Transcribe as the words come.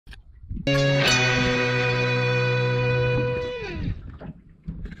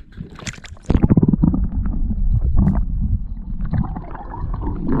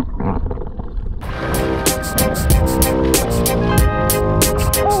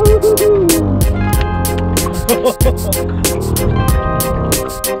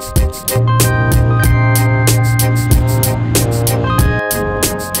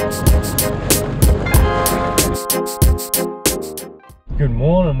Good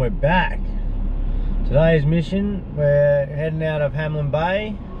morning, we're back. Today's mission, we're heading out of Hamelin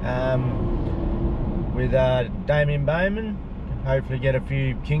Bay with Damian bowman. Hopefully get a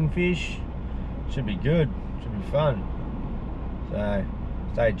few kingfish. Should be good, should be fun. So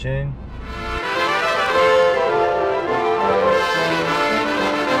stay tuned.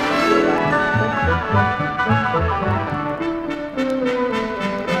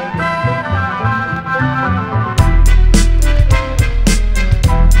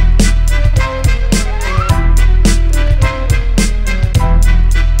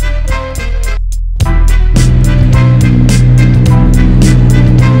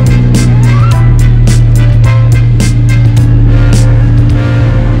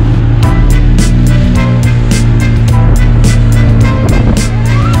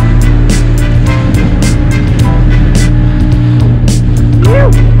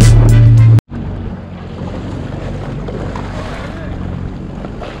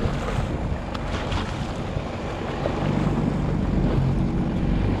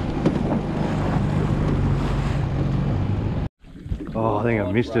 Oh, I think I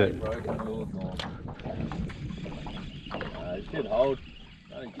missed it. It should hold.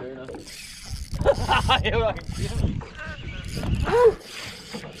 Only tuna.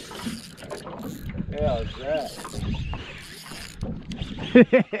 How's that?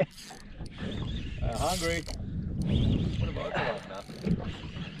 Hungry. What have I got? Nothing.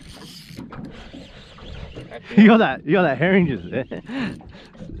 You got that herring just there.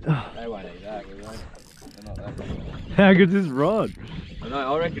 They won't eat that, will they? They're not that big. How good's this rod? I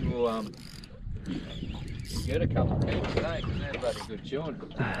know, I reckon we'll get a couple of people today because they're bloody good chewing.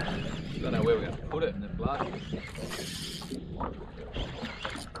 Don't know where we're going to put it in the blood.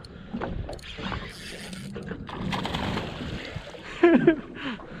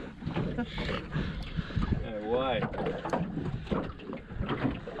 No way.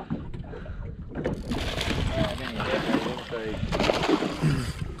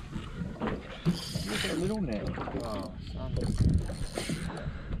 Look at a little net. Oh, son.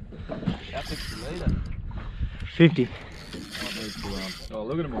 How big's the leader? 50. Oh,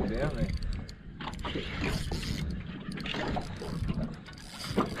 look at them all down there.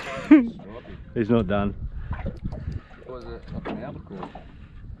 He's not done. What was it? Like an albacore.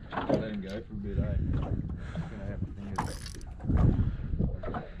 Let him go for a bit, eh? I'm gonna have to think of it.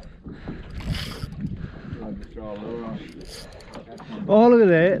 I'll just throw a lure on. Oh, look at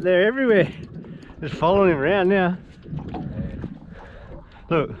that. They're everywhere. Just following him around now.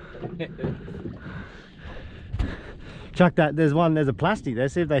 Look. Chuck that. There's a plastic there.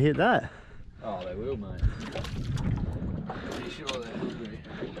 See if they hit that. Oh, they will, mate. Are you sure they're hungry?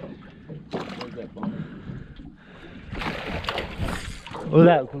 Where's that bomb? Look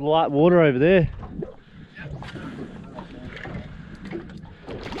at that light water over there.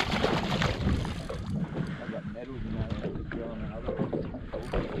 I've got medals in there.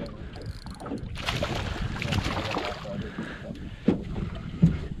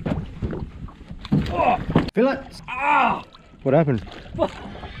 Oh! Feel it? Ah! What happened? What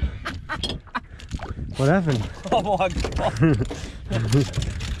happened? Oh my god!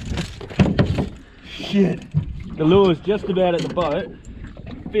 Shit. The lure's just about at the boat.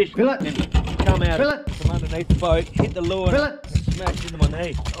 Fish Feel it? Come out Feel it? from underneath the boat, hit the lure Feel and it? smashed into my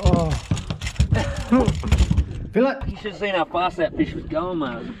knee. Oh. Feel it? You should have seen how fast that fish was going,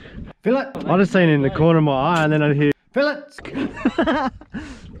 mate. Feel it? I just seen it in the corner of my eye and then I'd hear, feel it?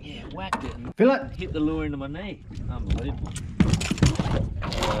 Yeah, whacked it and Feel it? hit the lure into my knee. Unbelievable.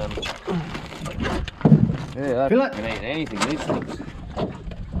 Yeah, Feel it? can eat anything, these things.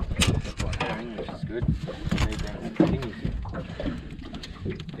 Like herring, which is good. Need them things.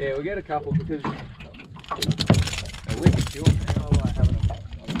 Yeah, we get a couple because they're wicked chilled. I like having them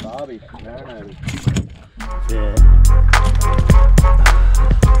on the barbie marinated. Yeah.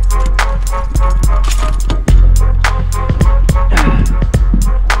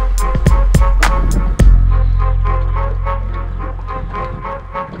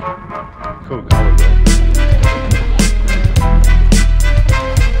 Cool colours there.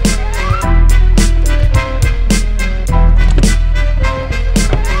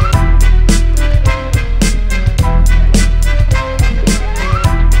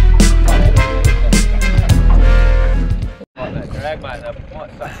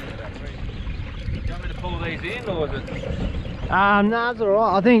 might suck into that tree. Do you want me to pull these in, or is it? No, it's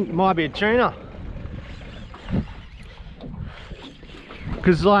alright. I think it might be a tuna.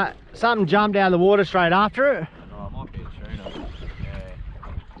 Because like something jumped out of the water straight after it. Oh, it might be a tuna.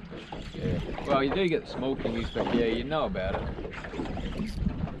 Yeah. Well, you do get the small kingies, but yeah, you know about it.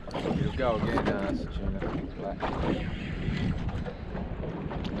 It'll go again. No, it's a tuna. It's black.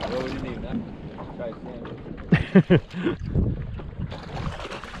 Well, we didn't even have to chase down.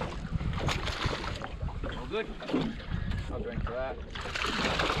 All good. I'll drink to that.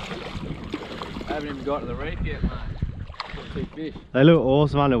 I haven't even got to the reef yet, mate. Got 2 fish. They look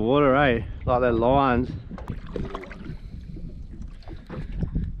awesome underwater, eh? Like they're lions.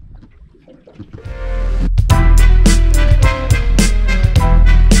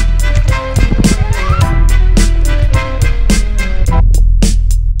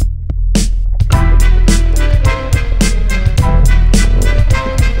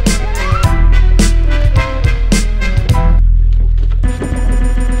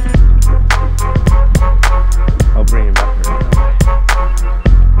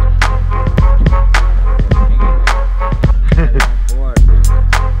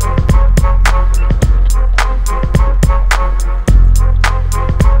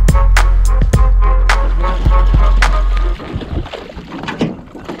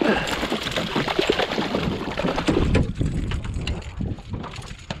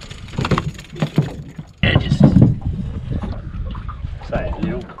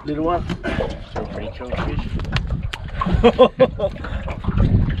 Little one. Still pretty cool fish. A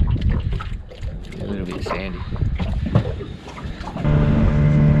little bit sandy.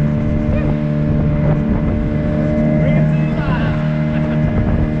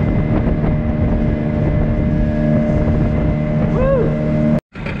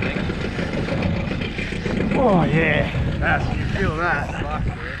 Oh yeah, that's you feel that.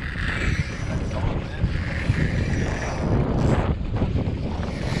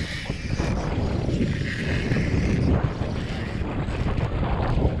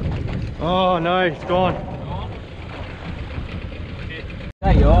 Oh no, it's gone.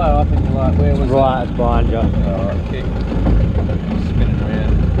 Take your eye up and you're like, where was right, it's behind you. Alright, okay. Spinning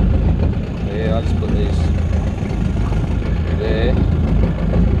around. Yeah, I'll just put these there.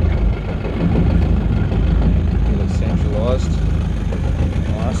 Get it centralised.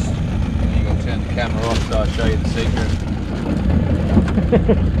 Nice. And you're going to turn the camera off so I'll show you the secret.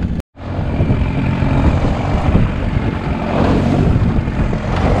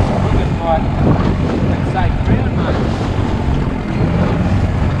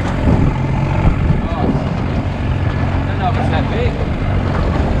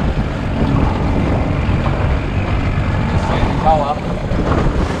 Colour.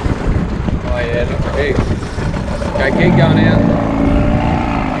 Oh yeah, look big. Okay, keep going out.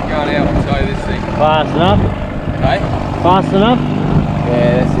 Keep going out and tow this thing. Fast enough? Okay? Fast enough?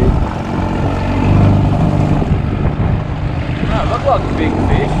 Yeah, that's it. Oh, it looked like a big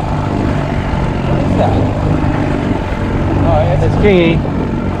fish. What is that? Oh yeah, It's kingy.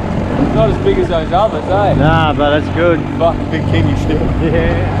 it's not as big as those others, eh? Nah, but it's good. Fucking big kingy still.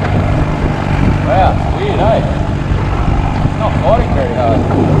 Yeah. Wow, it's weird, eh? Not fighting very hard.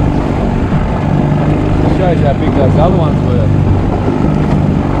 It shows how big those other ones were.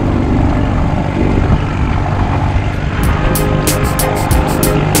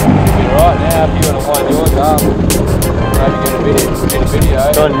 Should be right now if you want to wind yours up. Maybe get a video.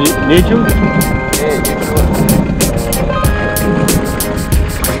 Got neutral? Yeah, neutral.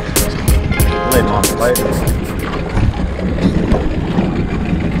 Leave mine plate.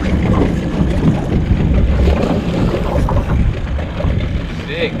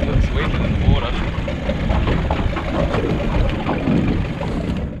 Sick, looks sweeter than the water.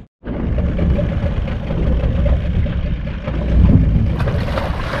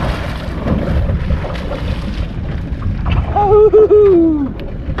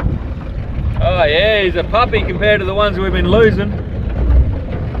 Oh yeah, he's a puppy compared to the ones we've been losing.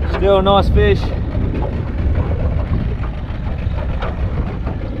 Still a nice fish.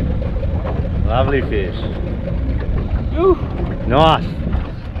 Lovely fish. Woo. Nice.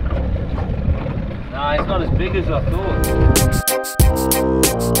 No, it's not as big as I thought.